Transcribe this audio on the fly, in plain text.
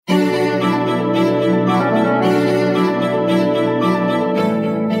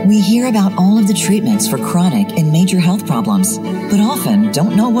hear about all of the treatments for chronic and major health problems, but often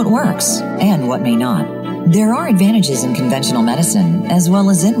don't know what works and what may not. There are advantages in conventional medicine, as well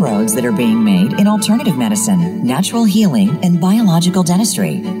as inroads that are being made in alternative medicine, natural healing, and biological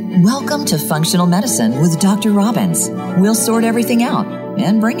dentistry. Welcome to Functional Medicine with Dr. Robbins. We'll sort everything out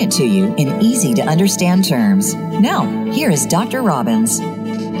and bring it to you in easy-to-understand terms. Now, here is Dr. Robbins.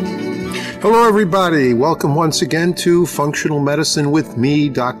 Hello, everybody. Welcome once again to Functional Medicine with me,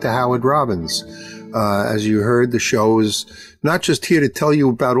 Dr. Howard Robbins. As you heard, the show is not just here to tell you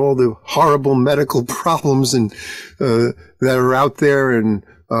about all the horrible medical problems and that are out there and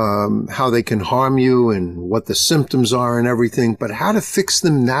how they can harm you and what the symptoms are and everything, but how to fix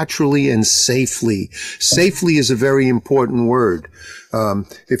them naturally and safely. Safely is a very important word.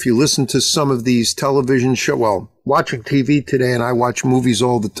 If you listen to some of these television shows, watching TV today, and I watch movies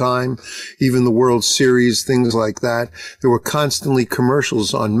all the time, even the World Series, things like that, there were constantly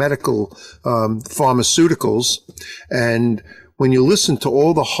commercials on medical pharmaceuticals. And when you listen to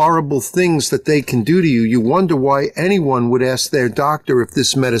all the horrible things that they can do to you, you wonder why anyone would ask their doctor if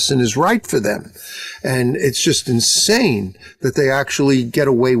this medicine is right for them. And it's just insane that they actually get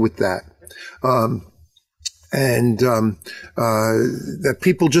away with that. That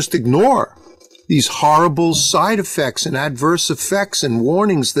people just ignore these horrible side effects and adverse effects and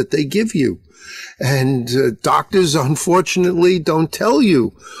warnings that they give you. And doctors, unfortunately, don't tell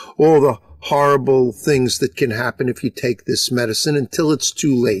you all the horrible things that can happen if you take this medicine until it's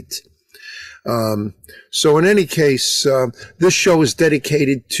too late. So in any case, this show is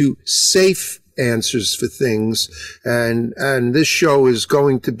dedicated to safe answers for things, and this show is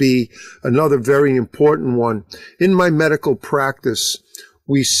going to be another very important one. In my medical practice,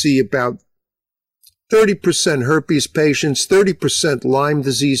 we see about 30% herpes patients, 30% Lyme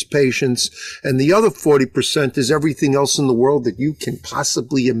disease patients, and the other 40% is everything else in the world that you can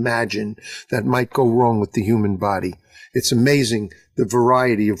possibly imagine that might go wrong with the human body. It's amazing the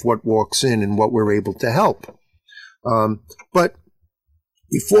variety of what walks in and what we're able to help. But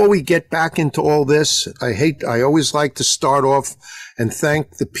before we get back into all this, I always like to start off and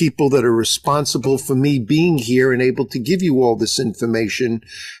thank the people that are responsible for me being here and able to give you all this information,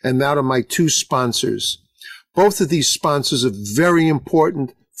 and that are my two sponsors. Both of these sponsors are very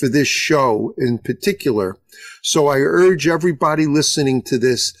important for this show in particular. So I urge everybody listening to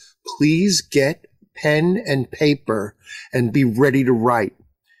this, please get pen and paper and be ready to write.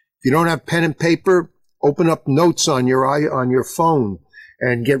 If you don't have pen and paper, open up notes on your phone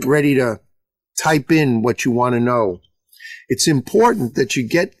and get ready to type in what you want to know. It's important that you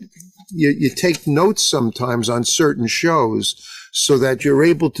take notes sometimes on certain shows so that you're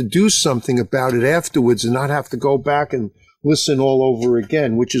able to do something about it afterwards and not have to go back and listen all over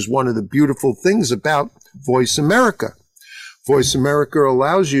again, which is one of the beautiful things about Voice America. Voice America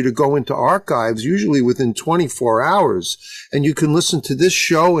allows you to go into archives, usually within 24 hours, and you can listen to this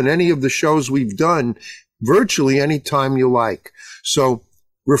show and any of the shows we've done virtually anytime you like. So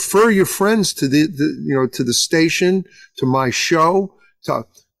refer your friends to the station, to my show, to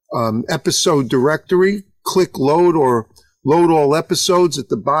episode directory. Click load or load all episodes at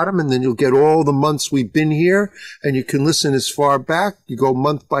the bottom, and then you'll get all the months we've been here, and you can listen as far back. You go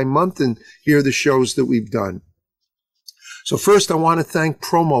month by month and hear the shows that we've done. So first, I want to thank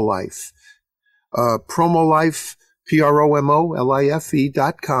PromoLife. PromoLife,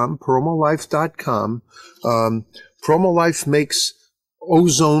 PROMOLIFE.com, PromoLife.com. PromoLife makes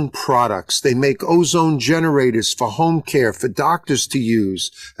ozone products. They make ozone generators for home care, for doctors to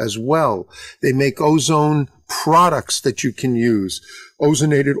use as well. They make ozone products that you can use,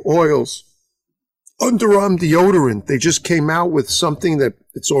 ozonated oils, underarm deodorant. They just came out with something that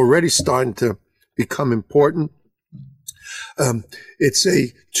it's already starting to become important. It's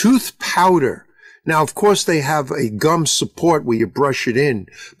a tooth powder. Now, of course, they have a gum support where you brush it in,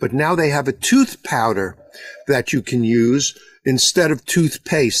 but now they have a tooth powder that you can use instead of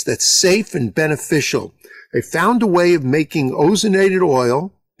toothpaste that's safe and beneficial. They found a way of making ozonated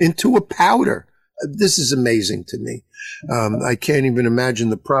oil into a powder. This is amazing to me. I can't even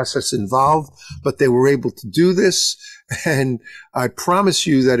imagine the process involved, but they were able to do this. And I promise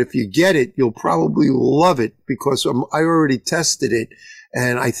you that if you get it, you'll probably love it because I already tested it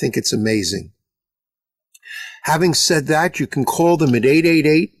and I think it's amazing. Having said that, you can call them at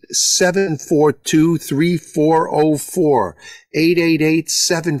 888-742-3404,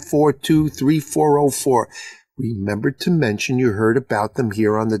 888-742-3404. remember to mention you heard about them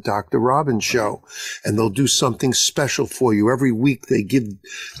here on the Dr. Robbins Show, and they'll do something special for you. Every week they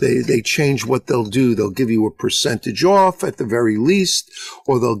change what they'll do. They'll give you a percentage off at the very least,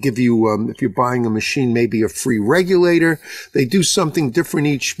 or they'll give you, if you're buying a machine, maybe a free regulator. They do something different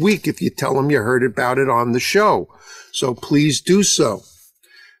each week if you tell them you heard about it on the show. So please do so.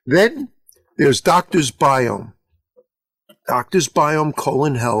 Then there's Doctor's Biome. Doctor's Biome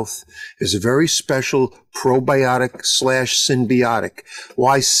Colon Health is a very special probiotic/symbiotic.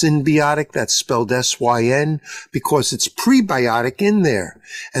 Why symbiotic? That's spelled S-Y-N, because it's prebiotic in there.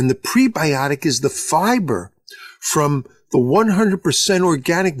 And the prebiotic is the fiber from the 100%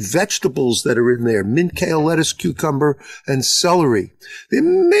 organic vegetables that are in there: mint, kale, lettuce, cucumber, and celery. There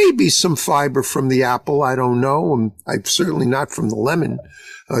may be some fiber from the apple. I don't know. I'm certainly not from the lemon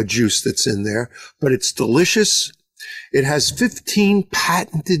juice that's in there, but it's delicious. It has 15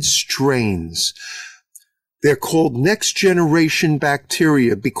 patented strains. They're called next generation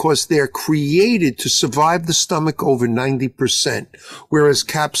bacteria because they're created to survive the stomach over 90%, whereas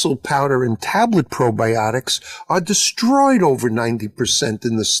capsule, powder, and tablet probiotics are destroyed over 90%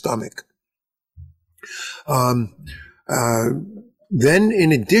 in the stomach. Then,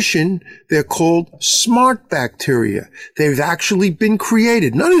 in addition, they're called smart bacteria. They've actually been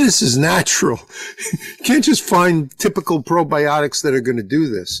created. None of this is natural. You can't just find typical probiotics that are going to do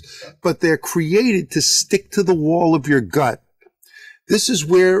this. But they're created to stick to the wall of your gut. This is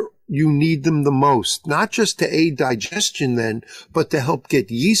where you need them the most, not just to aid digestion then, but to help get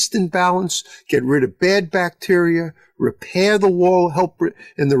yeast in balance, get rid of bad bacteria, repair the wall, help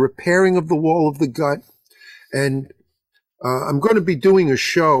in the repairing of the wall of the gut. And I'm going to be doing a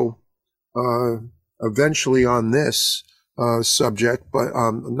show eventually on this subject, but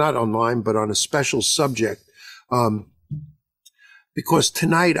not online, but on a special subject. Because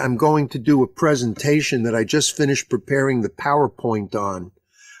tonight I'm going to do a presentation that I just finished preparing the PowerPoint on.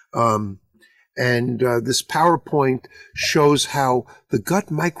 This PowerPoint shows how the gut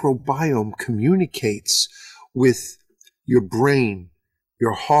microbiome communicates with your brain,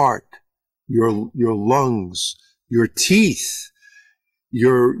 your heart, your lungs, your teeth,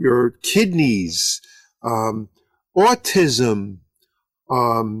 your kidneys, autism,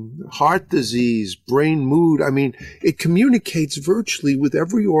 heart disease, brain mood. I mean, it communicates virtually with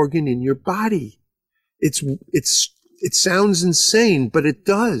every organ in your body. It sounds insane, but it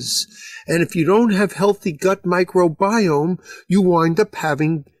does. And if you don't have healthy gut microbiome, you wind up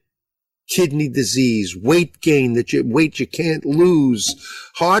having kidney disease, weight gain, weight you can't lose,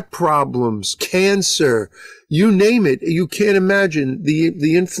 heart problems, cancer, you name it. You can't imagine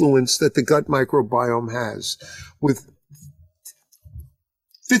the influence that the gut microbiome has, with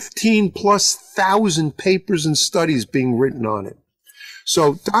 15,000+ papers and studies being written on it.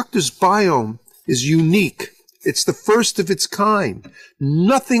 So Doctor's Biome is unique. It's the first of its kind.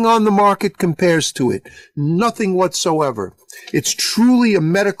 Nothing on the market compares to it. Nothing whatsoever. It's truly a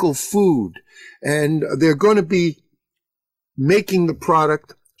medical food. And they're going to be making the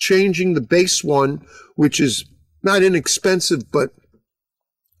product, changing the base one, which is not inexpensive, but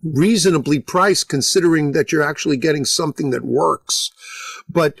reasonably priced considering that you're actually getting something that works.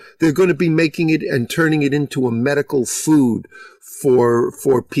 But they're going to be making it and turning it into a medical food for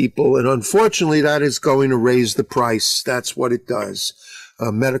people. And unfortunately, that is going to raise the price. That's what it does.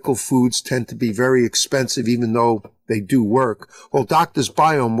 Medical foods tend to be very expensive, even though they do work. Well, Doctor's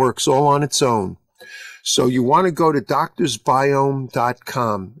Biome works all on its own. So you want to go to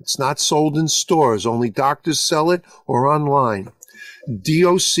doctorsbiome.com. It's not sold in stores. Only doctors sell it or online.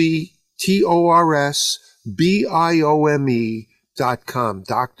 doctorsbiome.com.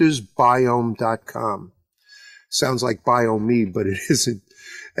 doctorsbiome.com. Sounds like BioMe, but it isn't.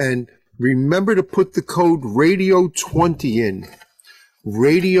 And remember to put the code radio20 in.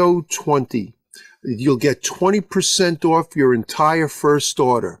 Radio20. You'll get 20% off your entire first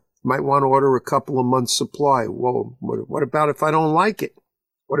order. You might want to order a couple of months' supply. Well, what about if I don't like it?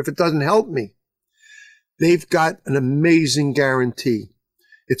 What if it doesn't help me? They've got an amazing guarantee.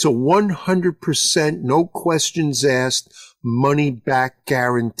 It's a 100%, no questions asked, money back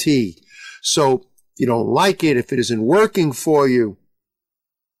guarantee. So if you don't like it, if it isn't working for you,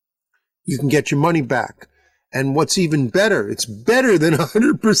 you can get your money back. And what's even better, it's better than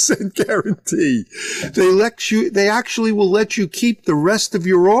 100% guarantee. They actually will let you keep the rest of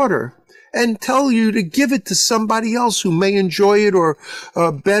your order and tell you to give it to somebody else who may enjoy it or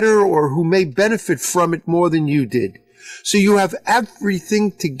better, or who may benefit from it more than you did. So you have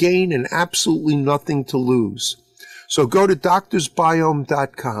everything to gain and absolutely nothing to lose. So go to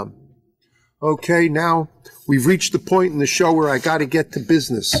doctorsbiome.com. Okay, now we've reached the point in the show where I got to get to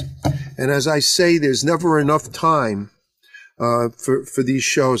business. And as I say, there's never enough time for these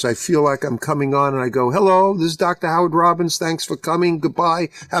shows. I feel like I'm coming on and I go, hello, this is Dr. Howard Robbins. Thanks for coming. Goodbye.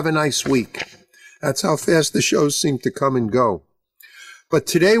 Have a nice week. That's how fast the shows seem to come and go. But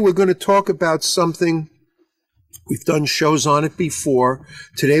today we're going to talk about something. We've done shows on it before.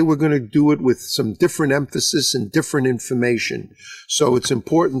 Today we're going to do it with some different emphasis and different information. So it's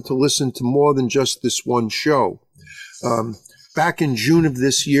important to listen to more than just this one show. Back in June of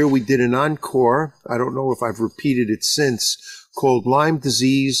this year, we did an encore. I don't know if I've repeated it since, called Lyme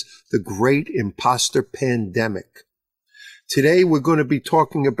Disease, the Great Imposter Pandemic. Today, we're going to be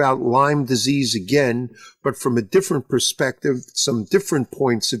talking about Lyme disease again, but from a different perspective, some different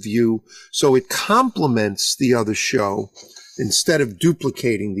points of view, so it complements the other show instead of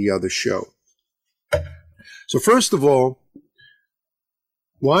duplicating the other show. So first of all,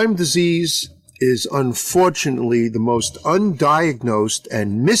 Lyme disease is unfortunately the most undiagnosed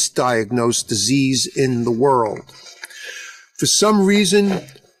and misdiagnosed disease in the world. For some reason,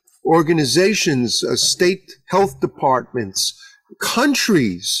 organizations, state health departments,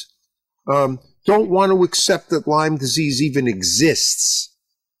 countries don't want to accept that Lyme disease even exists.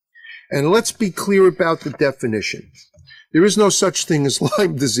 And let's be clear about the definition. There is no such thing as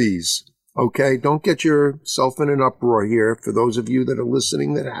Lyme disease, okay? Don't get yourself in an uproar here for those of you that are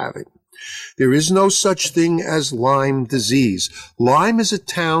listening that have it. There is no such thing as Lyme disease. Lyme is a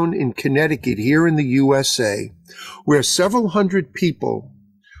town in Connecticut here in the USA where several hundred people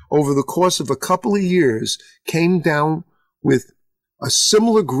over the course of a couple of years came down with a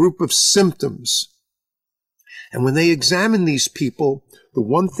similar group of symptoms. And when they examined these people, the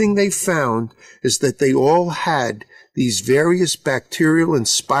one thing they found is that they all had these various bacterial and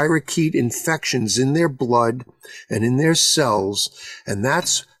spirochete infections in their blood and in their cells, and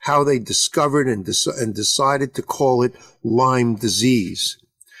that's how they discovered and decided to call it Lyme disease.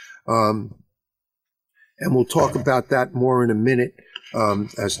 And we'll talk about that more in a minute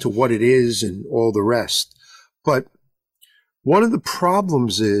as to what it is and all the rest. But one of the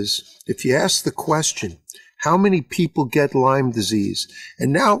problems is, if you ask the question, how many people get Lyme disease?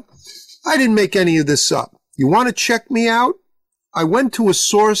 And now, I didn't make any of this up. You want to check me out? I went to a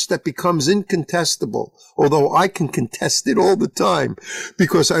source that becomes incontestable, although I can contest it all the time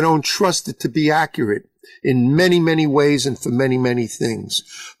because I don't trust it to be accurate in many, many ways and for many, many things.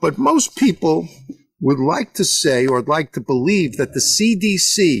 But most people would like to say or like to believe that the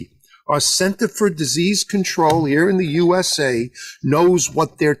CDC, our Center for Disease Control here in the USA, knows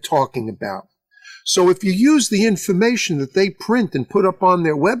what they're talking about. So if you use the information that they print and put up on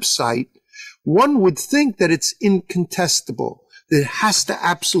their website, one would think that it's incontestable, that it has to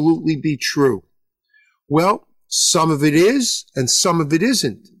absolutely be true. Well, some of it is and some of it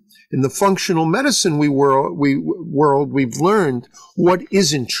isn't. In the functional medicine world, we've learned what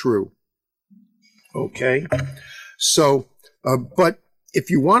isn't true. Okay? So, but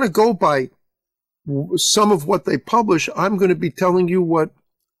if you want to go by some of what they publish, I'm going to be telling you what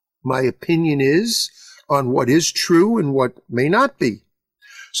my opinion is on what is true and what may not be.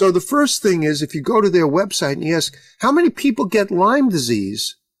 So the first thing is, if you go to their website and you ask, how many people get Lyme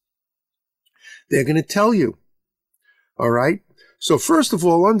disease? They're going to tell you. All right? So first of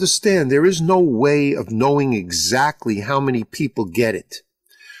all, understand there is no way of knowing exactly how many people get it.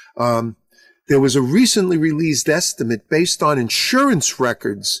 There was a recently released estimate based on insurance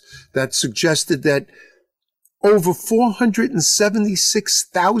records that suggested that over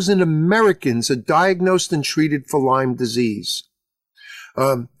 476,000 Americans are diagnosed and treated for Lyme disease.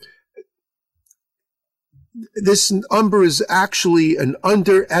 This number is actually an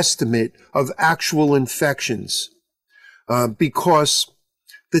underestimate of actual infections because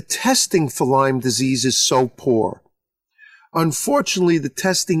the testing for Lyme disease is so poor. Unfortunately, the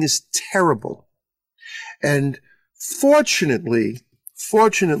testing is terrible. And fortunately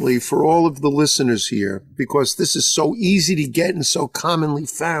for all of the listeners here, because this is so easy to get and so commonly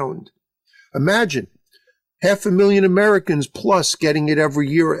found, imagine 500,000 Americans plus getting it every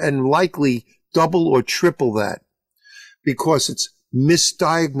year and likely double or triple that because it's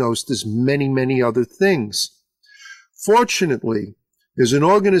misdiagnosed as many, many other things. Fortunately, there's an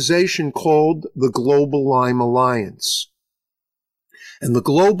organization called the Global Lyme Alliance. And the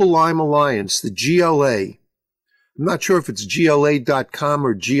Global Lyme Alliance, the GLA, I'm not sure if it's GLA.com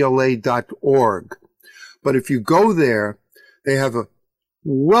or GLA.org, but if you go there, they have a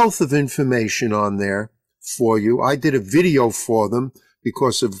wealth of information on there for you. I did a video for them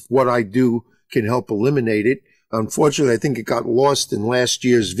because of what I do can help eliminate it. Unfortunately, I think it got lost in last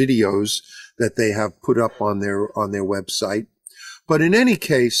year's videos that they have put up on their website. But in any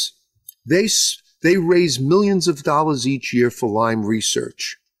case, they raise millions of dollars each year for Lyme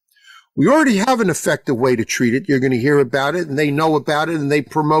research. We already have an effective way to treat it. You're going to hear about it, and they know about it, and they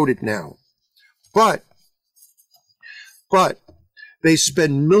promote it now. But they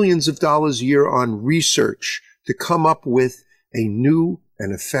spend millions of dollars a year on research to come up with a new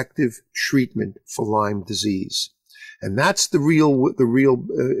and effective treatment for Lyme disease. And that's the real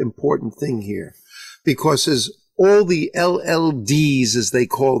important thing here. Because as all the LLDs, as they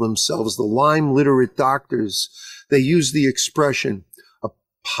call themselves, the Lyme literate doctors, they use the expression, a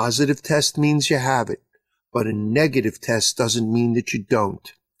positive test means you have it, but a negative test doesn't mean that you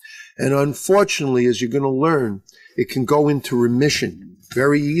don't. And unfortunately, as you're going to learn, it can go into remission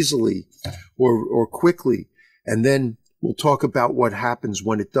very easily or quickly. And then we'll talk about what happens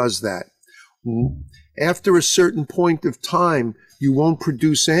when it does that. After a certain point of time, you won't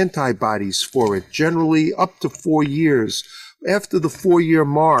produce antibodies for it, generally up to 4 years. After the 4-year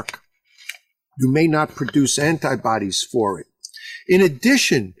mark, you may not produce antibodies for it. In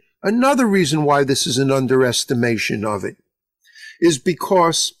addition, another reason why this is an underestimation of it is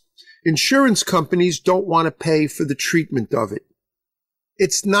because insurance companies don't want to pay for the treatment of it.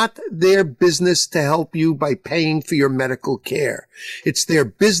 It's not their business to help you by paying for your medical care. It's their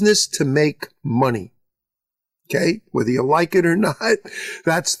business to make money. Okay? Whether you like it or not,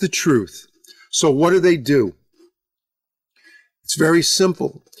 that's the truth. So what do? It's very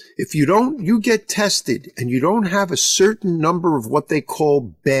simple. If you get tested and you don't have a certain number of what they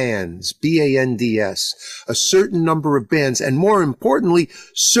call bands, B-A-N-D-S, a certain number of bands, and more importantly,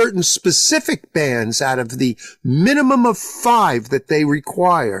 certain specific bands out of the minimum of 5 that they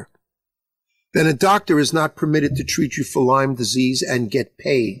require, then a doctor is not permitted to treat you for Lyme disease and get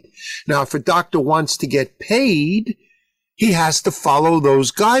paid. Now, if a doctor wants to get paid, he has to follow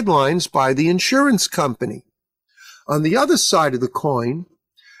those guidelines by the insurance company. On the other side of the coin,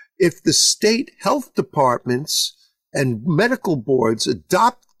 if the state health departments and medical boards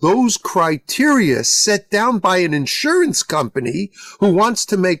adopt those criteria set down by an insurance company who wants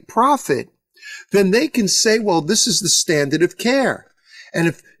to make profit, then they can say, well, this is the standard of care. And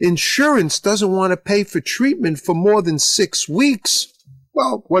if insurance doesn't want to pay for treatment for more than 6 weeks,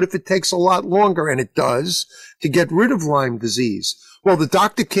 well, what if it takes a lot longer, and it does, to get rid of Lyme disease? Well, the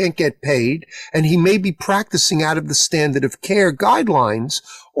doctor can't get paid, and he may be practicing out of the standard of care guidelines,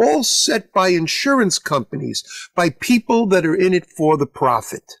 all set by insurance companies, by people that are in it for the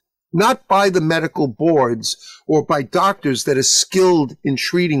profit, not by the medical boards or by doctors that are skilled in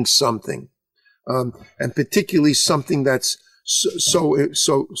treating something, and particularly something that's so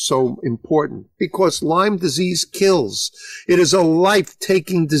important, because Lyme disease kills. It is a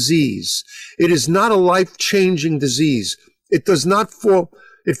life-taking disease. It is not a life-changing disease. It does not fall,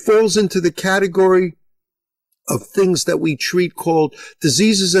 it falls into the category of things that we treat called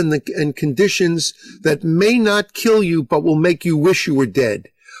diseases and conditions that may not kill you, but will make you wish you were dead.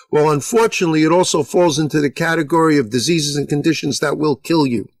 Well, unfortunately, it also falls into the category of diseases and conditions that will kill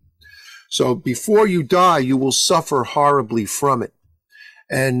you. So before you die, you will suffer horribly from it.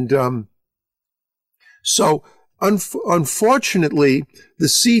 And unfortunately, the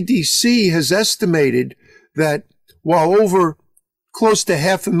CDC has estimated that while over close to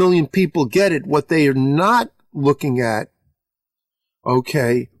 500,000 people get it, what they are not looking at,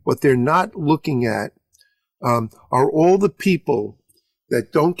 are all the people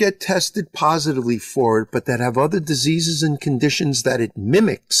that don't get tested positively for it, but that have other diseases and conditions that it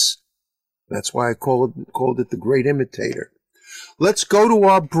mimics. That's why I called it the great imitator. Let's go to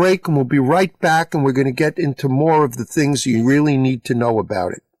our break, and we'll be right back, and we're going to get into more of the things you really need to know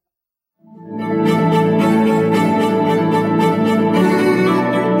about it.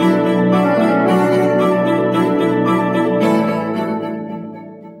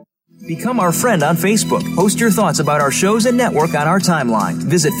 Become our friend on Facebook. Post your thoughts about our shows and network on our timeline.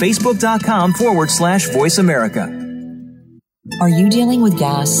 Visit Facebook.com/Voice America. Are you dealing with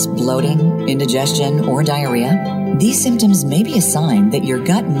gas, bloating, indigestion, or diarrhea? These symptoms may be a sign that your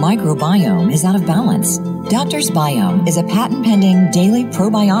gut microbiome is out of balance. Doctor's Biome is a patent-pending daily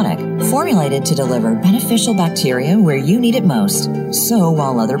probiotic formulated to deliver beneficial bacteria where you need it most. So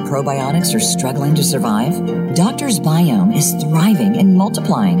while other probiotics are struggling to survive, Doctor's Biome is thriving and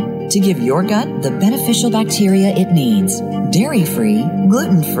multiplying to give your gut the beneficial bacteria it needs. Dairy-free,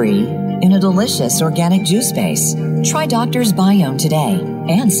 gluten-free, in a delicious organic juice base. Try Doctor's Biome today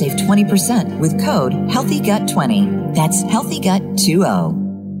and save 20% with code HEALTHYGUT20. That's HEALTHYGUT20.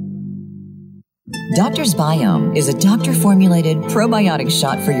 Doctor's Biome is a doctor-formulated probiotic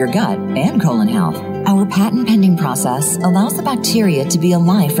shot for your gut and colon health. Our patent-pending process allows the bacteria to be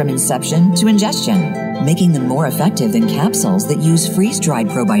alive from inception to ingestion, making them more effective than capsules that use freeze-dried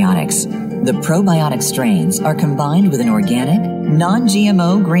probiotics. The probiotic strains are combined with an organic,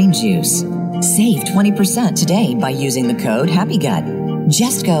 non-GMO grain juice. Save 20% today by using the code HAPPYGUT.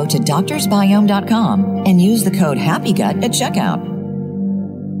 Just go to doctorsbiome.com and use the code HAPPYGUT at checkout.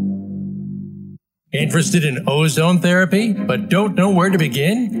 Interested in ozone therapy, but don't know where to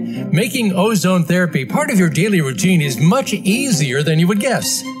begin? Making ozone therapy part of your daily routine is much easier than you would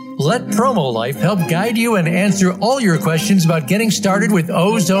guess. Let PromoLife help guide you and answer all your questions about getting started with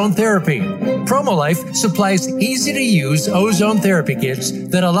ozone therapy. PromoLife supplies easy-to-use ozone therapy kits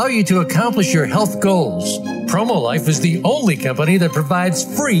that allow you to accomplish your health goals. PromoLife is the only company that provides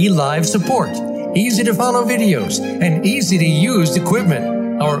free live support, easy-to-follow videos, and easy-to-use equipment.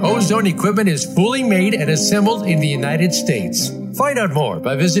 Our ozone equipment is fully made and assembled in the United States. Find out more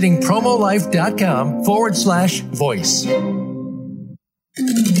by visiting promolife.com/voice.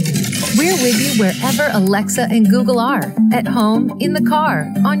 We're with you wherever Alexa and Google are. At home, in the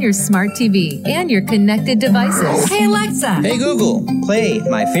car, on your smart TV, and your connected devices. Hey, Alexa. Hey, Google. Play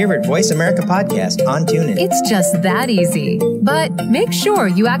my favorite Voice America podcast on TuneIn. It's just that easy. But make sure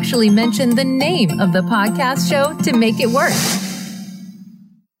you actually mention the name of the podcast show to make it work.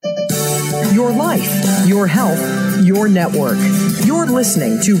 Your life, your health, your network. You're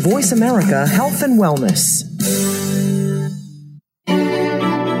listening to Voice America Health and Wellness.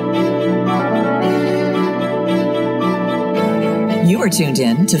 You are tuned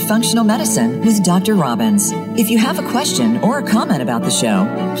in to Functional Medicine with Dr. Robbins. If you have a question or a comment about the show,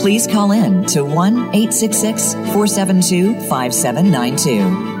 please call in to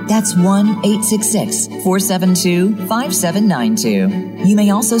 1-866-472-5792. That's 1-866-472-5792. You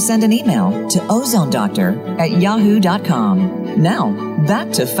may also send an email to ozonedoctor@yahoo.com. Now,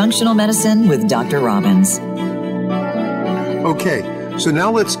 back to Functional Medicine with Dr. Robbins. Okay, so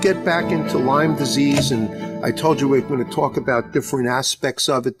now let's get back into Lyme disease, and I told you we're going to talk about different aspects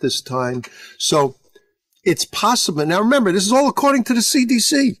of it this time. So it's possible. Now remember, this is all according to the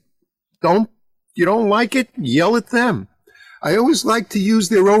CDC. You don't like it, yell at them. I always like to use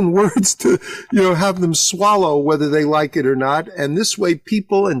their own words to, have them swallow whether they like it or not. And this way,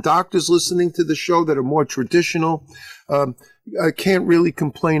 people and doctors listening to the show that are more traditional can't really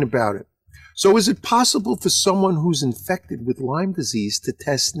complain about it. So is it possible for someone who's infected with Lyme disease to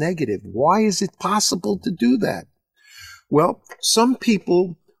test negative? Why is it possible to do that? Well, some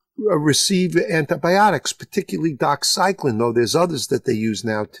people receive antibiotics, particularly doxycycline, though there's others that they use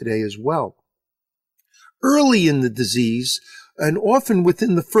now today as well. Early in the disease, and often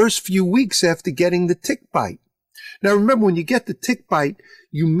within the first few weeks after getting the tick bite. Now remember, when you get the tick bite,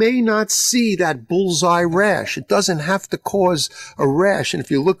 you may not see that bullseye rash. It doesn't have to cause a rash. And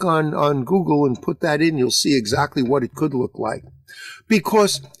if you look on Google and put that in, you'll see exactly what it could look like.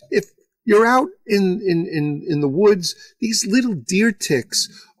 Because if you're out in the woods, these little deer ticks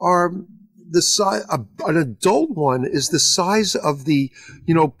are the size, an adult one is the size of the,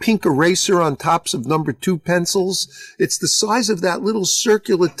 pink eraser on tops of number 2 pencils. It's the size of that little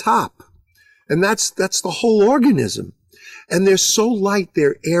circular top. And that's the whole organism. And they're so light,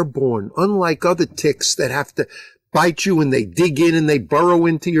 they're airborne, unlike other ticks that have to bite you and they dig in and they burrow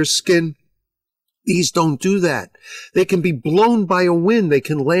into your skin. These don't do that. They can be blown by a wind. They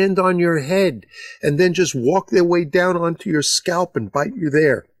can land on your head and then just walk their way down onto your scalp and bite you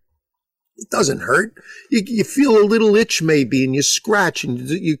there. It doesn't hurt. You feel a little itch maybe, and you scratch and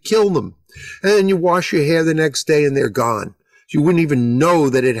you kill them. And then you wash your hair the next day and they're gone. You wouldn't even know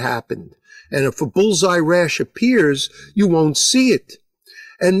that it happened. And if a bullseye rash appears, you won't see it.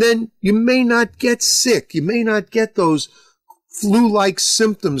 And then you may not get sick. You may not get those flu-like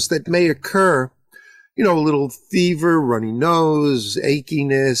symptoms that may occur. A little fever, runny nose,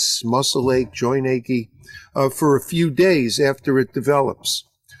 achiness, muscle ache, joint achy, for a few days after it develops.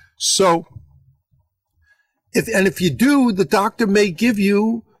 So, if you do, the doctor may give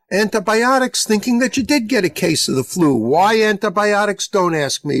you antibiotics thinking that you did get a case of the flu. Why antibiotics? Don't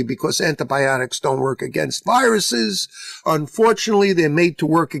ask me, because antibiotics don't work against viruses. Unfortunately, they're made to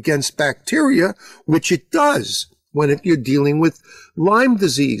work against bacteria, which it does when you're dealing with Lyme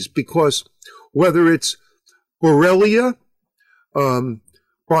disease, because whether it's Borrelia,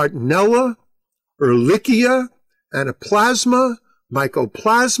 Bartonella, Ehrlichia, Anaplasma,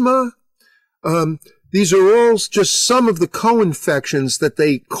 Mycoplasma, these are all just some of the co-infections that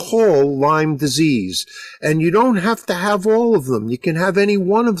they call Lyme disease. And you don't have to have all of them. You can have any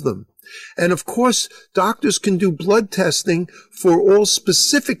one of them. And of course, doctors can do blood testing for all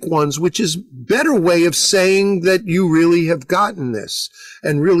specific ones, which is a better way of saying that you really have gotten this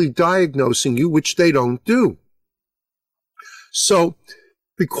and really diagnosing you, which they don't do. So,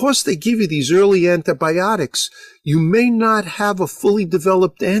 because they give you these early antibiotics, you may not have a fully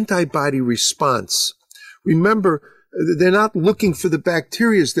developed antibody response. Remember, they're not looking for the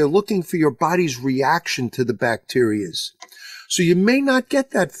bacteria. They're looking for your body's reaction to the bacteria. So you may not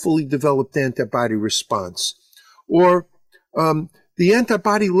get that fully developed antibody response, or the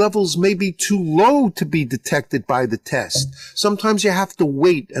antibody levels may be too low to be detected by the test. Sometimes you have to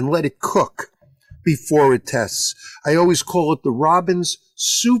wait and let it cook before it tests. I always call it the Robbins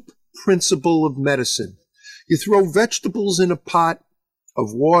soup principle of medicine. You throw vegetables in a pot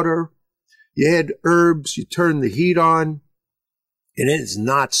of water, you add herbs, you turn the heat on, and it is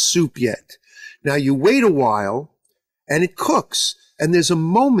not soup yet. Now you wait a while and it cooks, and there's a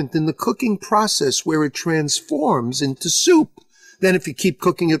moment in the cooking process where it transforms into soup. Then if you keep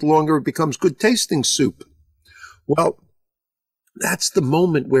cooking it longer, it becomes good tasting soup. Well, that's the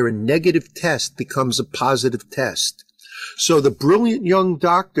moment where a negative test becomes a positive test. So the brilliant young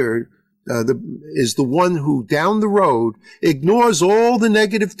doctor is the one who down the road ignores all the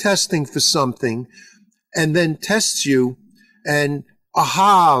negative testing for something and then tests you, and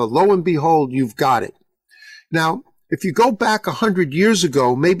aha, lo and behold, you've got it. Now, if you go back 100 years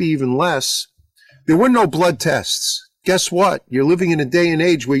ago, maybe even less, there were no blood tests. Guess what? You're living in a day and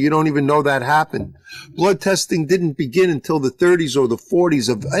age where you don't even know that happened. Blood testing didn't begin until the 30s or the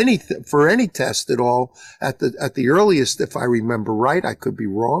 40s for any test at all, at the earliest, if I remember right. I could be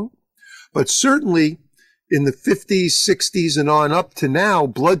wrong. But certainly in the 50s, 60s, and on up to now,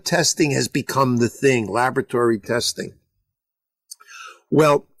 blood testing has become the thing, laboratory testing.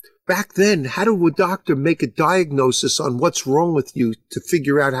 Well, back then, how did a doctor make a diagnosis on what's wrong with you to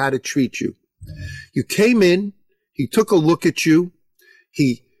figure out how to treat you? You came in, he took a look at you,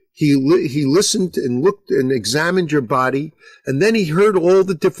 he listened and looked and examined your body, and then he heard all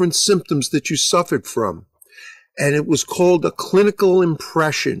the different symptoms that you suffered from. And it was called a clinical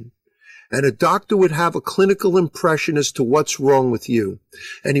impression. And a doctor would have a clinical impression as to what's wrong with you.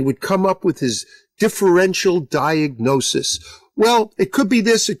 And he would come up with his differential diagnosis. Well, it could be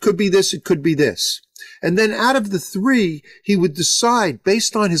this, it could be this, it could be this. And then out of the three, he would decide,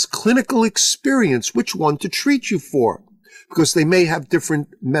 based on his clinical experience, which one to treat you for. Because they may have different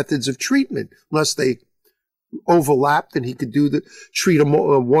methods of treatment, unless they overlapped and he could treat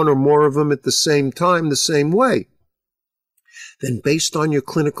one or more of them at the same time, the same way. Then based on your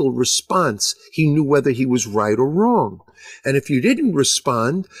clinical response, he knew whether he was right or wrong. And if you didn't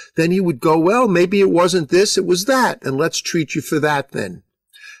respond, then he would go, well, maybe it wasn't this, it was that, and let's treat you for that then.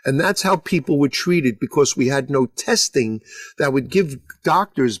 And that's how people were treated, because we had no testing that would give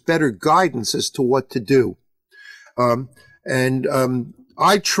doctors better guidance as to what to do.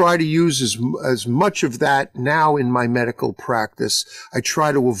 I try to use as much of that now in my medical practice. I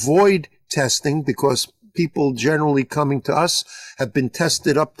try to avoid testing because people generally coming to us have been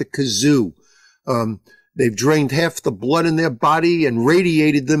tested up the kazoo. They've drained half the blood in their body and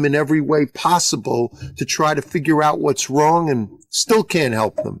radiated them in every way possible to try to figure out what's wrong, and still can't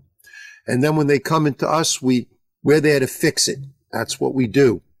help them. And then when they come into us, we're there to fix it. That's what we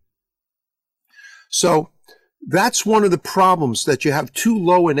do. So that's one of the problems, that you have too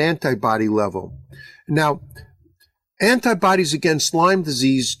low an antibody level. Now, antibodies against Lyme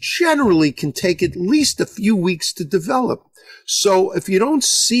disease generally can take at least a few weeks to develop. So if you don't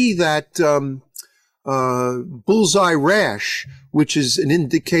see that bullseye rash, which is an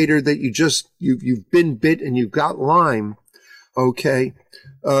indicator that you've been bit and you've got Lyme, okay,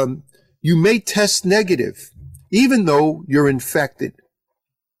 you may test negative, even though you're infected.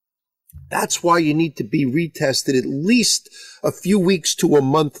 That's why you need to be retested at least a few weeks to a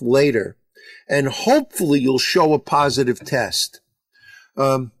month later. And hopefully you'll show a positive test.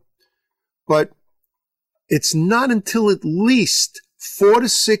 But it's not until at least 4 to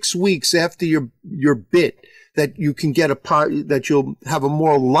 6 weeks after you're bit that you can get that you'll have a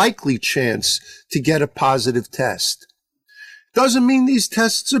more likely chance to get a positive test. Doesn't mean these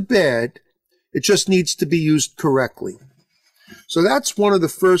tests are bad. It just needs to be used correctly. So that's one of the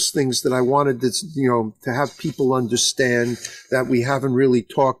first things that I wanted to have people understand, that we haven't really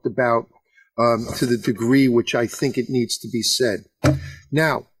talked about to the degree which I think it needs to be said.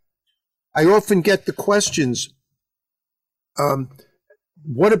 Now, I often get the questions,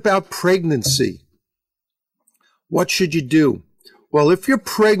 what about pregnancy? What should you do? Well, if you're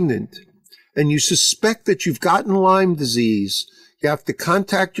pregnant and you suspect that you've gotten Lyme disease, you have to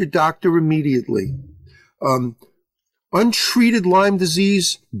contact your doctor immediately. Untreated Lyme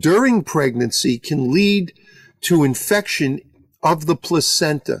disease during pregnancy can lead to infection of the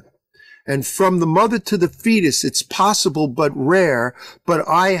placenta. And from the mother to the fetus, it's possible but rare, but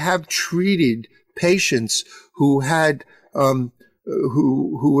I have treated patients who had,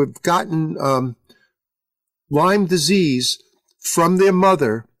 who have gotten Lyme disease from their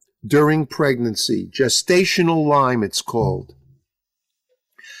mother during pregnancy. Gestational Lyme, it's called.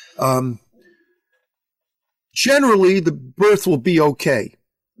 Generally, the birth will be okay,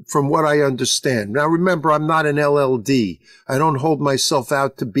 from what I understand. Now, remember, I'm not an LLD. I don't hold myself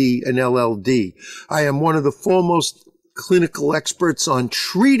out to be an LLD. I am one of the foremost clinical experts on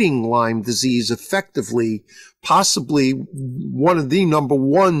treating Lyme disease effectively, possibly one of the number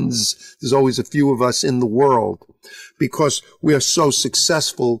ones. There's always a few of us in the world because we are so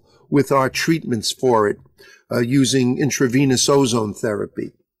successful with our treatments for it using intravenous ozone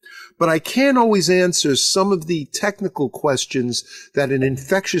therapy. But I can't always answer some of the technical questions that an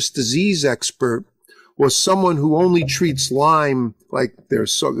infectious disease expert or someone who only treats Lyme, like there are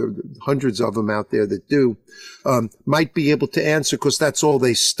hundreds of them out there that do, might be able to answer because that's all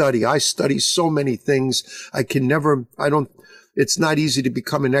they study. I study so many things. It's not easy to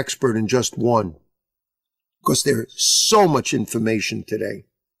become an expert in just one because there's so much information today.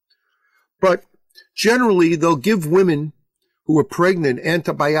 But generally, they'll give women who are pregnant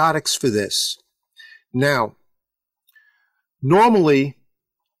antibiotics for this. Now, normally,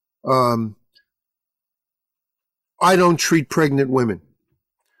 I don't treat pregnant women.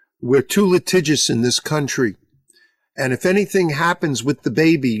 We're too litigious in this country. And if anything happens with the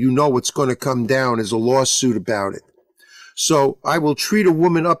baby, you know what's going to come down as a lawsuit about it. So I will treat a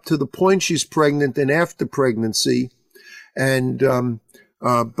woman up to the point she's pregnant and after pregnancy. And,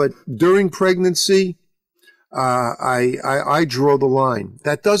 but during pregnancy, I draw the line.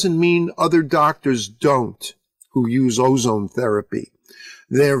 That doesn't mean other doctors don't who use ozone therapy.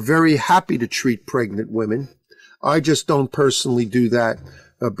 They're very happy to treat pregnant women. I just don't personally do that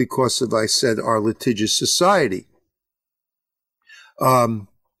because of, I said, our litigious society.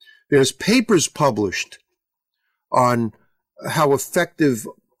 There's papers published on how effective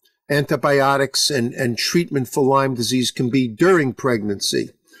antibiotics and treatment for Lyme disease can be during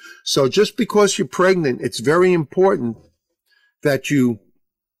pregnancy. So just because you're pregnant, it's very important that you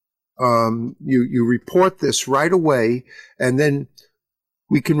report this right away, and then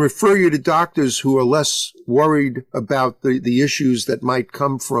we can refer you to doctors who are less worried about the issues that might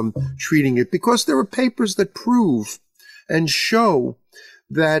come from treating it, because there are papers that prove and show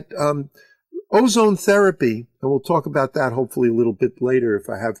that ozone therapy, and we'll talk about that hopefully a little bit later if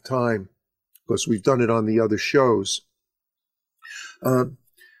I have time, because we've done it on the other shows,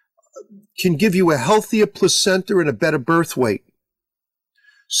 can give you a healthier placenta and a better birth weight.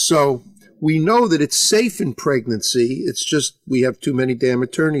 So we know that it's safe in pregnancy. It's just we have too many damn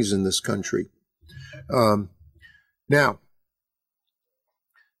attorneys in this country. Now,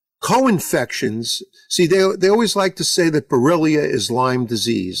 co-infections, see, they always like to say that Borrelia is Lyme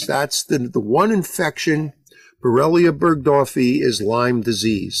disease. That's the one infection, Borrelia burgdorferi, is Lyme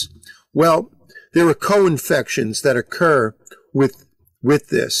disease. Well, there are co-infections that occur with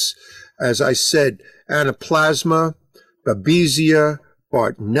this. As I said, Anaplasma, Babesia,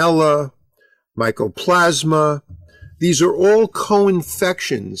 Bartonella, Mycoplasma. These are all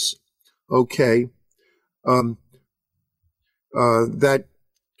co-infections, okay, that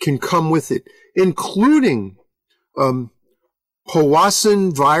can come with it, including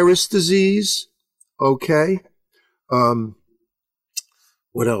Powassan virus disease, okay.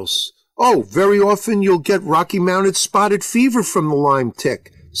 What else? Oh, very often you'll get Rocky Mountain spotted fever from the Lyme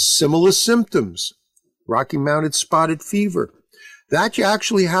tick. Similar symptoms, Rocky Mountain spotted fever. That you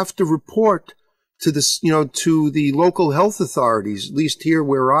actually have to report to to the local health authorities, at least here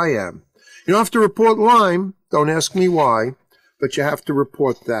where I am. You don't have to report Lyme. Don't ask me why, but you have to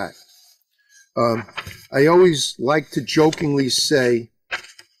report that. I always like to jokingly say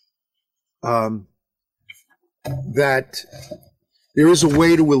that there is a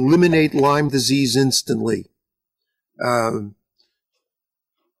way to eliminate Lyme disease instantly.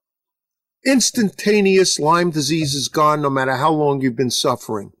 Instantaneous Lyme disease is gone no matter how long you've been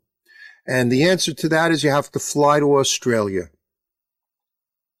suffering. And the answer to that is you have to fly to Australia.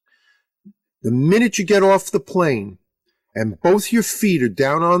 The minute you get off the plane and both your feet are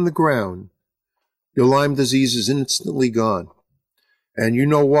down on the ground, your Lyme disease is instantly gone. And you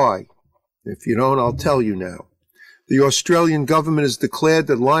know why. If you don't, I'll tell you now. The Australian government has declared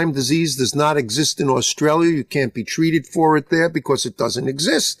that Lyme disease does not exist in Australia. You can't be treated for it there because it doesn't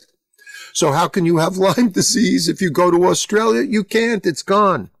exist. So how can you have Lyme disease if you go to Australia? You can't. It's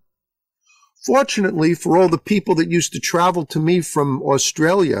gone. Fortunately, for all the people that used to travel to me from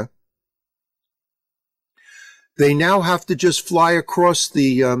Australia, they now have to just fly across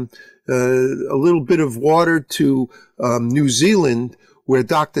a little bit of water to New Zealand, where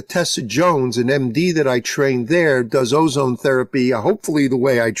Dr. Tessa Jones, an MD that I trained there, does ozone therapy, hopefully the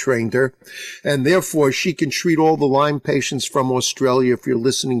way I trained her. And therefore, she can treat all the Lyme patients from Australia. If you're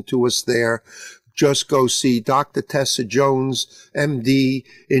listening to us there, just go see Dr. Tessa Jones, MD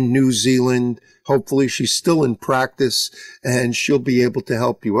in New Zealand. Hopefully she's still in practice and she'll be able to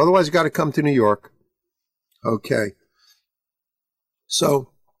help you. Otherwise, you got to come to New York. Okay. So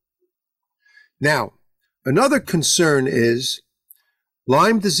now, another concern is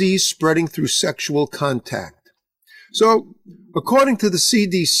Lyme disease spreading through sexual contact. So, according to the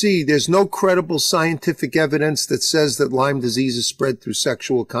CDC, there's no credible scientific evidence that says that Lyme disease is spread through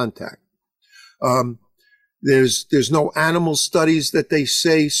sexual contact. There's no animal studies that they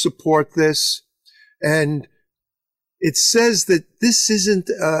say support this. And it says that this isn't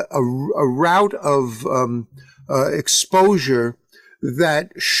a route of exposure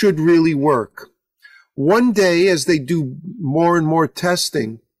that should really work. One day, as they do more and more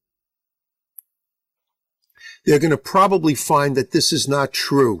testing, they're going to probably find that this is not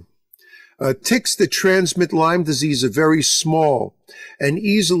true. Ticks that transmit Lyme disease are very small and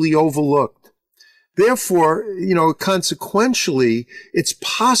easily overlooked. Therefore, consequentially, it's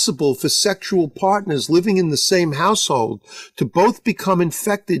possible for sexual partners living in the same household to both become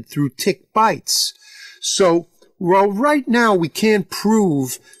infected through tick bites. So, well, right now we can't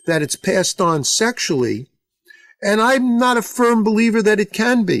prove that it's passed on sexually, and I'm not a firm believer that it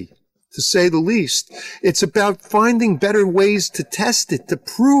can be, to say the least. It's about finding better ways to test it, to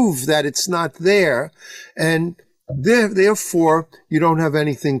prove that it's not there, and therefore you don't have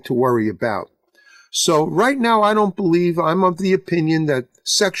anything to worry about. So right now I'm of the opinion that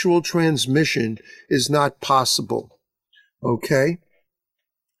sexual transmission is not possible. Okay?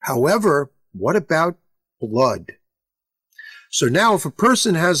 However, what about blood? So now if a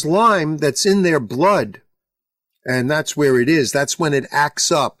person has Lyme that's in their blood, and that's where it is, that's when it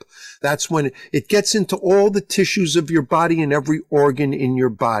acts up. That's when it gets into all the tissues of your body and every organ in your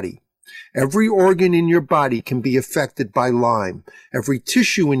body. Every organ in your body can be affected by Lyme. Every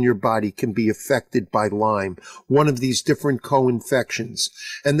tissue in your body can be affected by Lyme, one of these different co-infections.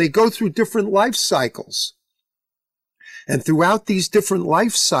 And they go through different life cycles. And throughout these different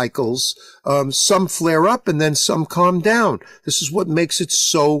life cycles, some flare up and then some calm down. This is what makes it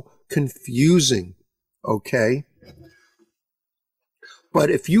so confusing, okay? But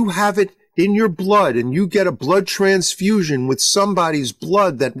if you have it in your blood and you get a blood transfusion with somebody's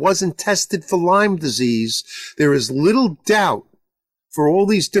blood that wasn't tested for Lyme disease, there is little doubt for all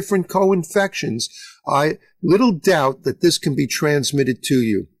these different co-infections, little doubt that this can be transmitted to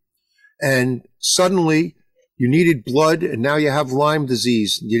you. And suddenly you needed blood and now you have Lyme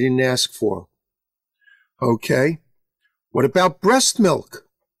disease you didn't ask for. Okay. What about breast milk?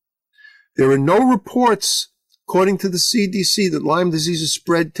 There are no reports, according to the CDC, that Lyme disease is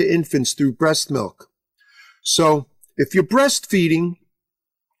spread to infants through breast milk. So if you're breastfeeding,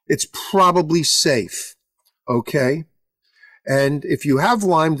 it's probably safe, okay? And if you have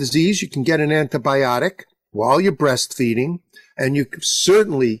Lyme disease, you can get an antibiotic while you're breastfeeding, and you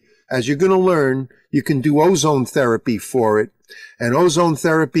certainly, as you're going to learn, you can do ozone therapy for it, and ozone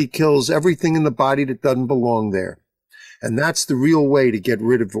therapy kills everything in the body that doesn't belong there. And that's the real way to get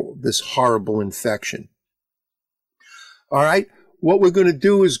rid of this horrible infection. All right, what we're going to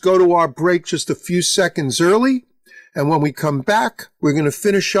do is go to our break just a few seconds early, and when we come back, we're going to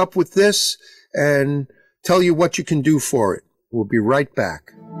finish up with this and tell you what you can do for it. We'll be right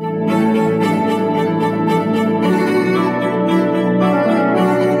back.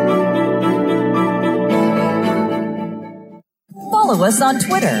 Follow us on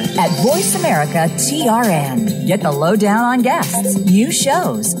Twitter at VoiceAmericaTRN. Get the lowdown on guests, new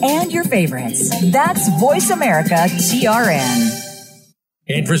shows, and your favorites. That's VoiceAmericaTRN.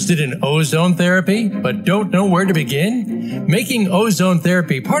 Interested in ozone therapy, but don't know where to begin? Making ozone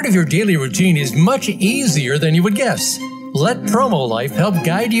therapy part of your daily routine is much easier than you would guess. Let PromoLife help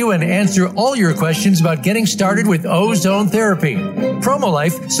guide you and answer all your questions about getting started with ozone therapy.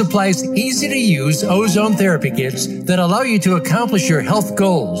 PromoLife supplies easy-to-use ozone therapy kits that allow you to accomplish your health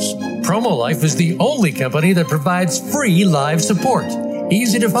goals. PromoLife is the only company that provides free live support,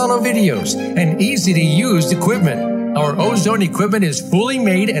 easy-to-follow videos, and easy-to-use equipment. Our ozone equipment is fully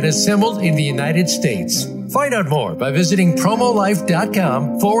made and assembled in the United States. Find out more by visiting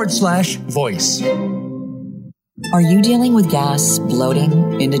promolife.com/voice. Are you dealing with gas,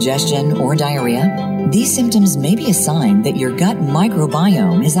 bloating, indigestion, or diarrhea? These symptoms may be a sign that your gut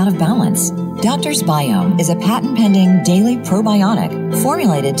microbiome is out of balance. Doctor's Biome is a patent-pending daily probiotic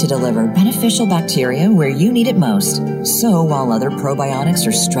formulated to deliver beneficial bacteria where you need it most. So while other probiotics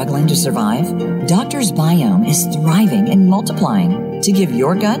are struggling to survive, Doctor's Biome is thriving and multiplying. to give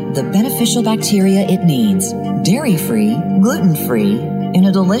your gut the beneficial bacteria it needs. Dairy-free, gluten-free, in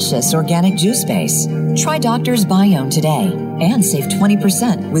a delicious organic juice base. Try Doctor's Biome today and save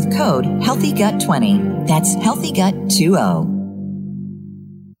 20% with code HEALTHYGUT20. That's HEALTHYGUT20.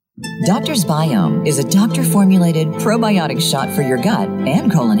 Doctor's Biome is a doctor-formulated probiotic shot for your gut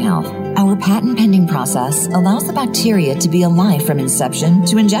and colon health. Our patent-pending process allows the bacteria to be alive from inception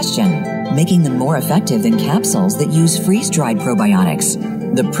to ingestion, making them more effective than capsules that use freeze-dried probiotics.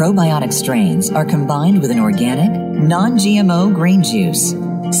 The probiotic strains are combined with an organic, non-GMO grain juice.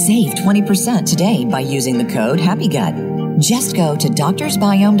 Save 20% today by using the code HAPPYGUT. Just go to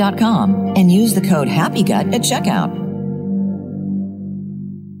doctorsbiome.com and use the code HAPPYGUT at checkout.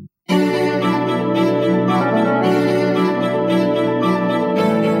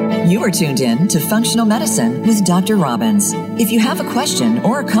 You are tuned in to Functional Medicine with Dr. Robbins. If you have a question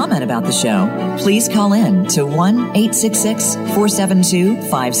or a comment about the show, please call in to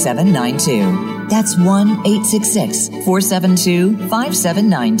 1-866-472-5792. That's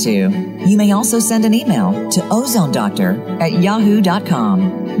 1-866-472-5792. You may also send an email to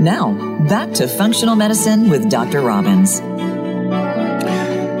ozonedoctor@yahoo.com. Now, back to Functional Medicine with Dr. Robbins.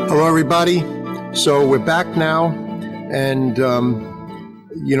 Hello, everybody. So we're back now, and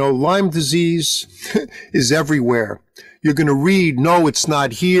Lyme disease is everywhere. You're going to read, no, it's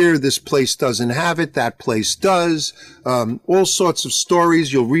not here. This place doesn't have it. That place does. All sorts of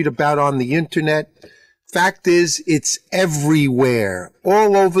stories you'll read about on the internet. Fact is, it's everywhere,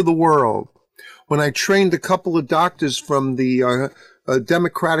 all over the world. When I trained a couple of doctors from the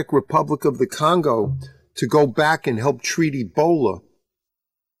Democratic Republic of the Congo to go back and help treat Ebola,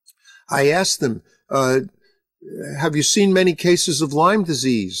 I asked them, have you seen many cases of Lyme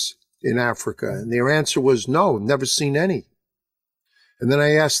disease in Africa? And their answer was no, never seen any. And then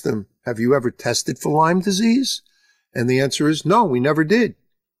I asked them, have you ever tested for Lyme disease? And the answer is no, we never did.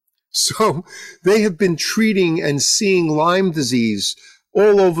 So they have been treating and seeing Lyme disease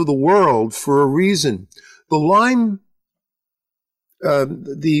all over the world for a reason. The Lyme,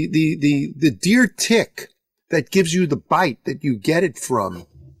 the deer tick that gives you the bite that you get it from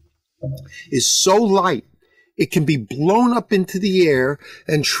is so light, it can be blown up into the air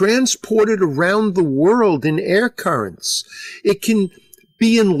and transported around the world in air currents. It can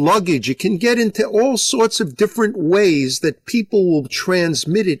be in luggage. It can get into all sorts of different ways that people will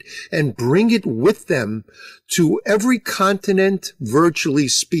transmit it and bring it with them to every continent, virtually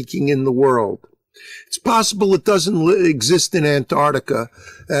speaking, in the world. It's possible it doesn't exist in Antarctica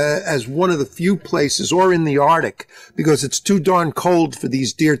as one of the few places, or in the Arctic, because it's too darn cold for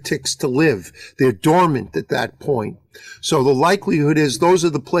these deer ticks to live. They're dormant at that point. So the likelihood is those are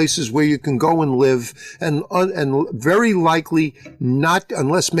the places where you can go and live, and very likely not,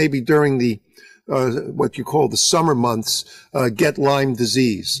 unless maybe during the what you call the summer months, get Lyme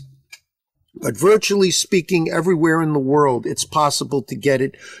disease. But virtually speaking, everywhere in the world, it's possible to get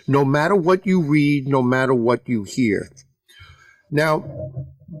it, no matter what you read, no matter what you hear. Now,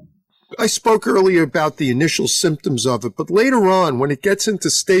 I spoke earlier about the initial symptoms of it, but later on, when it gets into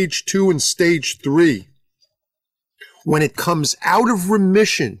stage 2 and stage 3, when it comes out of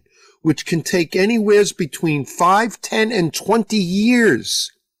remission, which can take anywhere between 5, 10, and 20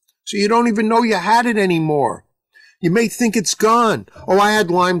 years, so you don't even know you had it anymore. You may think it's gone. Oh, I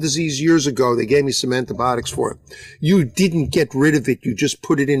had Lyme disease years ago. They gave me some antibiotics for it. You didn't get rid of it. You just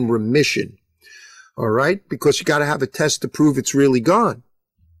put it in remission. All right? Because you got to have a test to prove it's really gone.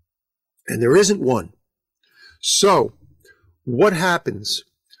 And there isn't one. So what happens?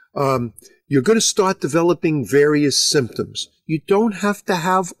 You're going to start developing various symptoms. You don't have to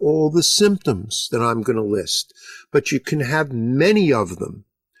have all the symptoms that I'm going to list, but you can have many of them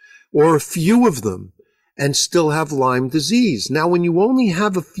or a few of them and still have Lyme disease. Now, when you only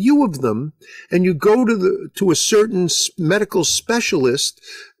have a few of them and you go to a certain medical specialist,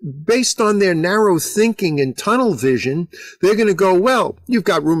 based on their narrow thinking and tunnel vision, they're going to go, well, you've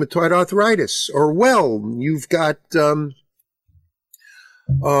got rheumatoid arthritis, or well, you've got,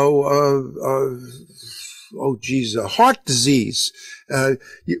 heart disease,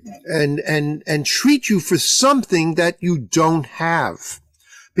 and treat you for something that you don't have,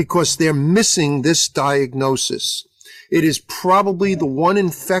 because they're missing this diagnosis. It is probably the one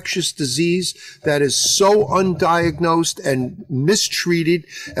infectious disease that is so undiagnosed and mistreated,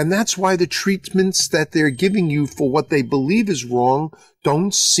 and that's why the treatments that they're giving you for what they believe is wrong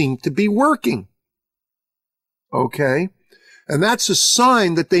don't seem to be working. Okay? And that's a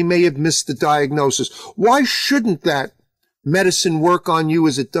sign that they may have missed the diagnosis. Why shouldn't that medicine work on you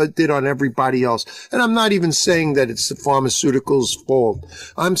as it did on everybody else? And I'm not even saying that it's the pharmaceuticals' fault.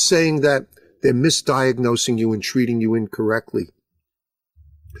 I'm saying that they're misdiagnosing you and treating you incorrectly.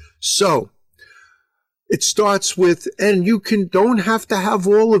 So it starts with, and you don't have to have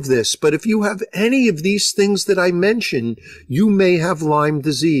all of this, but if you have any of these things that I mentioned, you may have Lyme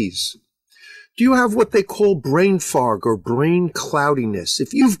disease. Do you have what they call brain fog or brain cloudiness?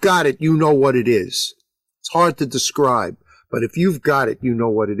 If you've got it, you know what it is. It's hard to describe, but if you've got it, you know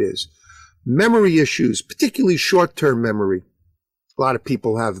what it is. Memory issues, particularly short-term memory. A lot of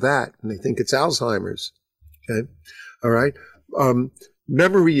people have that, and they think it's Alzheimer's. Okay, all right.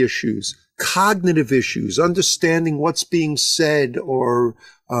 Memory issues, cognitive issues, understanding what's being said, or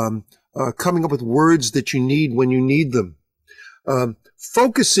coming up with words that you need when you need them.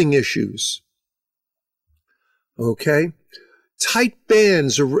 Focusing issues. Okay, tight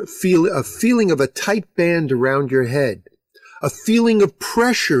bands, a feeling of a tight band around your head, a feeling of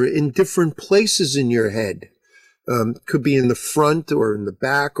pressure in different places in your head. Could be in the front or in the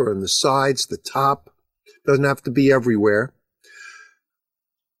back or on the sides, the top. Doesn't have to be everywhere.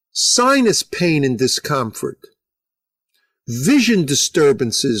 Sinus pain and discomfort. Vision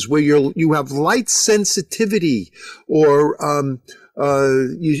disturbances where you have light sensitivity, or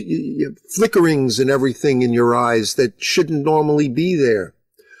you flickerings and everything in your eyes that shouldn't normally be there.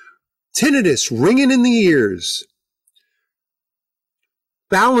 Tinnitus, ringing in the ears.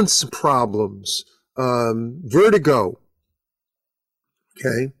 Balance problems, vertigo.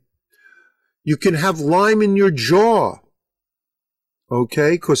 Okay. You can have Lyme in your jaw.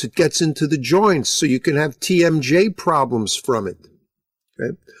 Okay, because it gets into the joints, so you can have TMJ problems from it.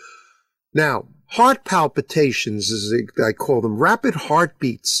 Okay. Now, heart palpitations, as I call them, rapid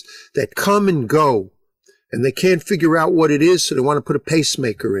heartbeats that come and go, and they can't figure out what it is, so they want to put a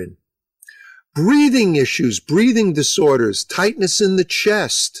pacemaker in. Breathing issues, breathing disorders, tightness in the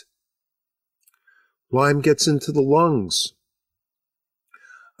chest. Lyme gets into the lungs.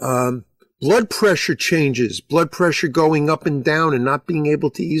 Blood pressure changes, blood pressure going up and down and not being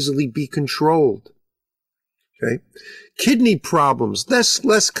able to easily be controlled. Okay. Kidney problems,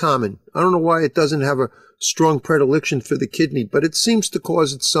 less common. I don't know why it doesn't have a strong predilection for the kidney, but it seems to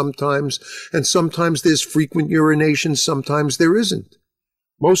cause it sometimes, and sometimes there's frequent urination, sometimes there isn't.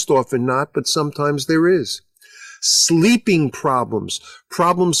 Most often not, but sometimes there is. Sleeping problems,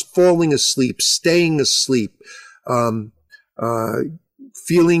 problems falling asleep, staying asleep,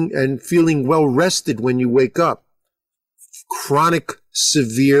 feeling well rested when you wake up. Chronic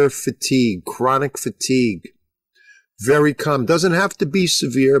severe fatigue, very common. Doesn't have to be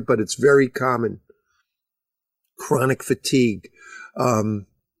severe, but it's very common. Chronic fatigue.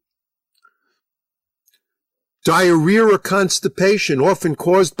 Diarrhea or constipation, often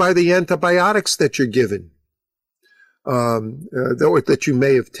caused by the antibiotics that you're given, that you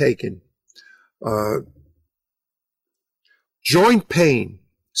may have taken. Joint pain,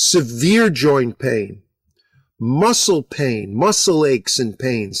 severe joint pain, muscle pain, muscle aches and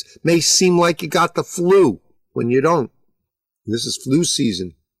pains. May seem like you got the flu when you don't. This is flu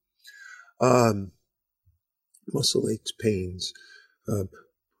season. Muscle aches, pains.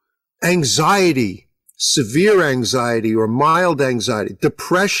 Anxiety, severe anxiety or mild anxiety.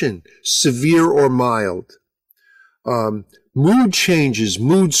 Depression, severe or mild. Mood changes,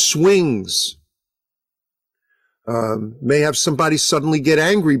 mood swings. May have somebody suddenly get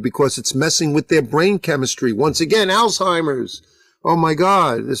angry because it's messing with their brain chemistry. Once again, Alzheimer's. Oh my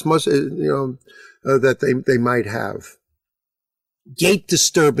God, this must, that they might have. Gait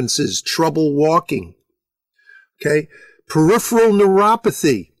disturbances, trouble walking. Okay. Peripheral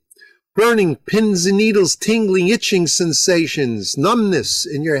neuropathy, burning, pins and needles, tingling, itching sensations, numbness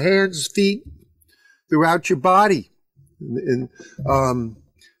in your hands, feet, throughout your body. And,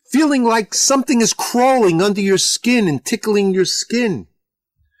 feeling like something is crawling under your skin and tickling your skin.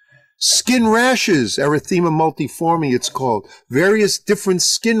 Skin rashes, erythema multiforme it's called. Various different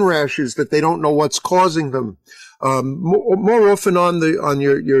skin rashes that they don't know what's causing them. More often on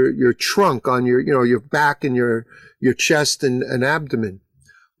your trunk, on your back and your chest and abdomen.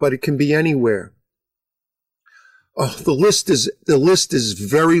 But it can be anywhere. The list is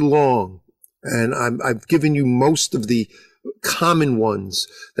very long, and I've given you most of the common ones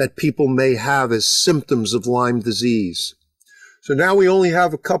that people may have as symptoms of Lyme disease. So now we only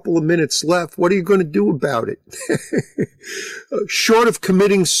have a couple of minutes left. What are you going to do about it? Short of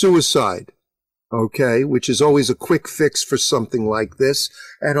committing suicide, okay, which is always a quick fix for something like this.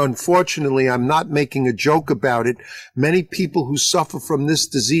 And unfortunately, I'm not making a joke about it. Many people who suffer from this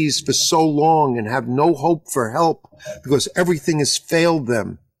disease for so long and have no hope for help because everything has failed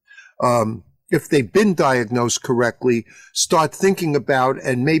them, if they've been diagnosed correctly, start thinking about,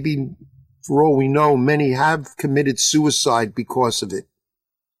 and maybe, for all we know, many have committed suicide because of it.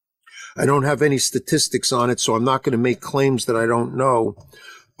 I don't have any statistics on it, so I'm not going to make claims that I don't know.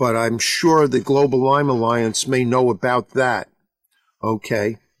 but I'm sure the Global Lyme Alliance may know about that.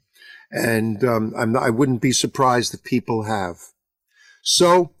 Okay. And I wouldn't be surprised if people have.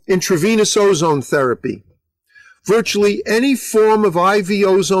 So, intravenous ozone therapy. Virtually any form of IV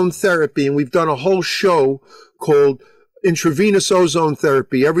ozone therapy, and we've done a whole show called Intravenous Ozone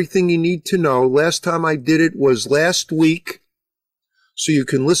Therapy, everything you need to know. Last time I did it was last week, so you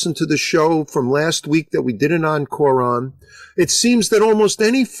can listen to the show from last week that we did an encore on. It seems that almost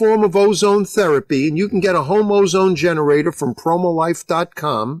any form of ozone therapy, and you can get a home ozone generator from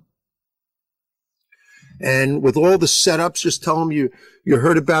promolife.com, and with all the setups, just tell them you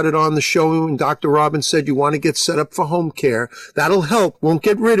heard about it on the show, and Dr. Robbins said you want to get set up for home care. That'll help. Won't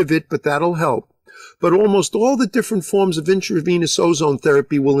get rid of it, but that'll help. But almost all the different forms of intravenous ozone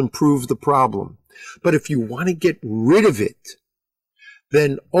therapy will improve the problem. But if you want to get rid of it,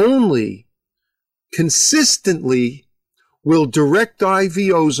 then only consistently will direct IV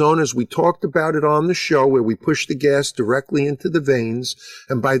ozone, as we talked about it on the show, where we push the gas directly into the veins.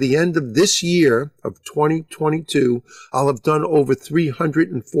 And by the end of this year of 2022, I'll have done over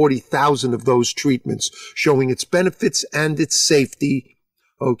 340,000 of those treatments, showing its benefits and its safety.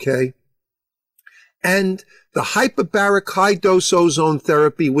 Okay. And the hyperbaric high-dose ozone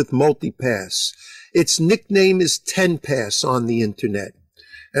therapy with multipass. Its nickname is 10-pass on the internet.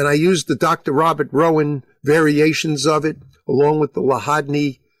 And I used the Dr. Robert Rowan variations of it, along with the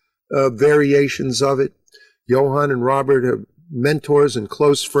Lahadny variations of it. Johan and Robert are mentors and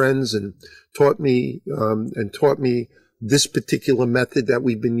close friends, and taught me this particular method that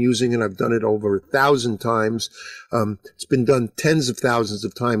we've been using, and I've done it over 1,000 times. It's been done tens of thousands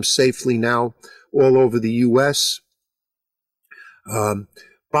of times safely now all over the U.S.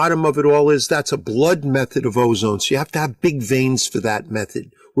 Bottom of it all is that's a blood method of ozone, so you have to have big veins for that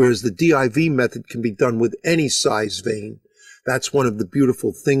method, whereas the DIV method can be done with any size vein. That's one of the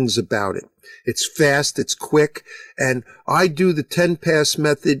beautiful things about it. It's fast, it's quick, and I do the 10-pass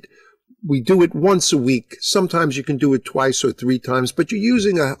method. We do it once a week. Sometimes you can do it twice or 3 times, but you're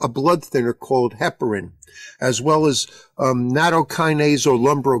using a blood thinner called heparin, as well as nattokinase or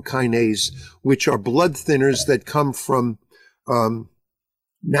lumbrokinase, which are blood thinners that come from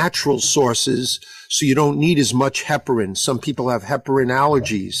natural sources, so you don't need as much heparin. Some people have heparin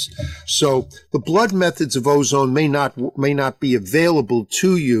allergies. So the blood methods of ozone may not be available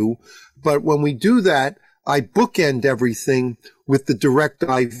to you, but when we do that, I bookend everything with the direct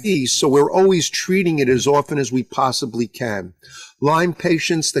IV, so we're always treating it as often as we possibly can. Lyme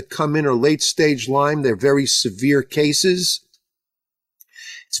patients that come in are late-stage Lyme. They're very severe cases.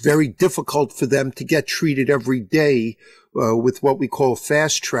 It's very difficult for them to get treated every day with what we call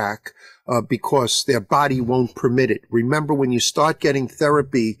fast track because their body won't permit it. Remember, when you start getting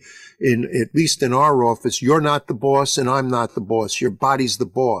therapy, at least in our office, you're not the boss and I'm not the boss. Your body's the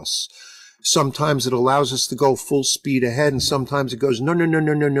boss. Sometimes it allows us to go full speed ahead, and sometimes it goes,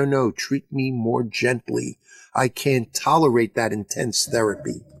 no, treat me more gently. I can't tolerate that intense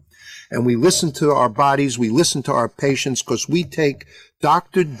therapy. And we listen to our bodies, we listen to our patients, because we take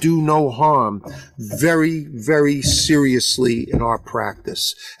Dr. Do No Harm very, very seriously in our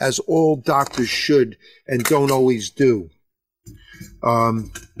practice, as all doctors should and don't always do.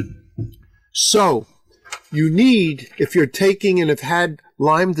 So you need, if you're taking and have had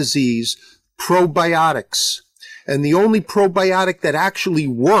Lyme disease, probiotics. And the only probiotic that actually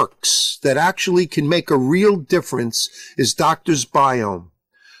works, that actually can make a real difference, is Doctor's Biome.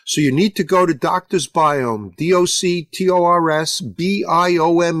 So you need to go to Doctor's Biome,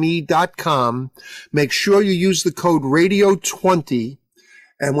 DoctorsBiome.com. Make sure you use the code radio20.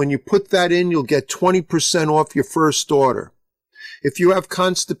 And when you put that in, you'll get 20% off your first order. If you have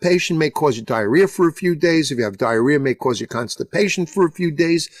constipation, it may cause you diarrhea for a few days. If you have diarrhea, it may cause you constipation for a few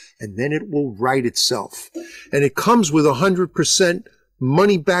days, and then it will right itself. And it comes with 100%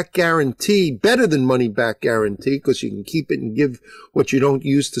 money-back guarantee, better than money-back guarantee, because you can keep it and give what you don't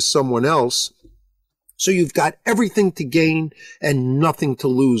use to someone else. So you've got everything to gain and nothing to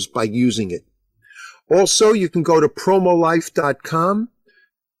lose by using it. Also, you can go to promolife.com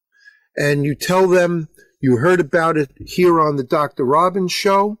and you tell them you heard about it here on the Dr. Robbins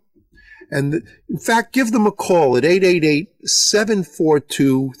Show. And in fact, give them a call at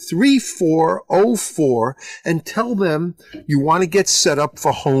 888-742-3404 and tell them you want to get set up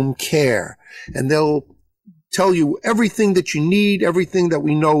for home care. And they'll tell you everything that you need, everything that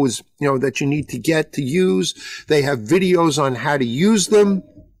we know is, that you need to get to use. They have videos on how to use them.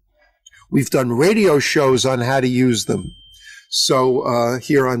 We've done radio shows on how to use them. So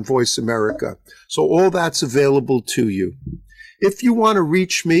here on Voice America. So all that's available to you. If you want to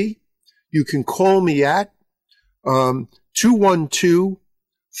reach me, you can call me at 212-484-5400.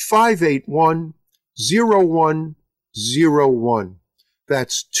 212-581-0101.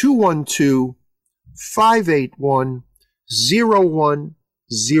 That's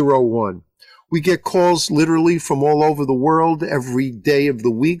 212-581-0101. We get calls literally from all over the world every day of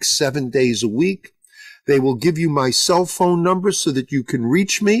the week, 7 days a week. They will give you my cell phone number so that you can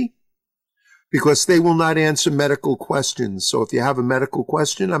reach me, because they will not answer medical questions. So if you have a medical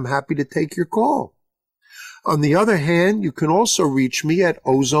question, I'm happy to take your call. On the other hand, you can also reach me at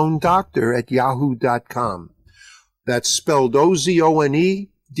ozonedoctor@yahoo.com. That's spelled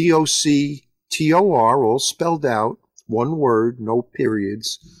OZONEDOCTOR, all spelled out, one word, no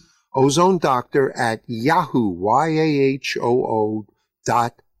periods. ozonedoctor@yahoo, YAHOO.com.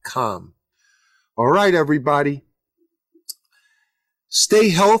 All right, everybody. Stay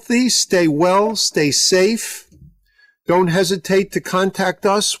healthy, stay well, stay safe. Don't hesitate to contact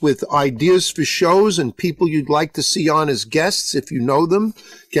us with ideas for shows and people you'd like to see on as guests. If you know them,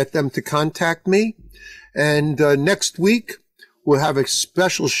 get them to contact me. And next week, we'll have a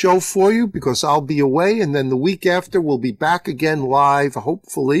special show for you because I'll be away. And then the week after, we'll be back again live,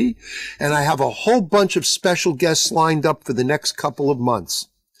 hopefully. And I have a whole bunch of special guests lined up for the next couple of months.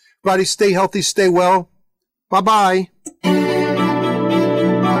 Everybody stay healthy, stay well. Bye-bye.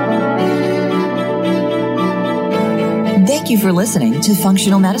 Thank you for listening to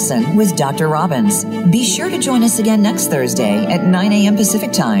Functional Medicine with Dr. Robbins. Be sure to join us again next Thursday at 9 a.m.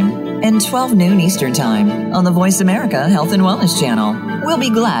 Pacific Time and 12 noon Eastern Time on the Voice America Health and Wellness Channel. We'll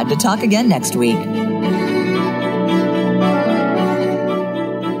be glad to talk again next week.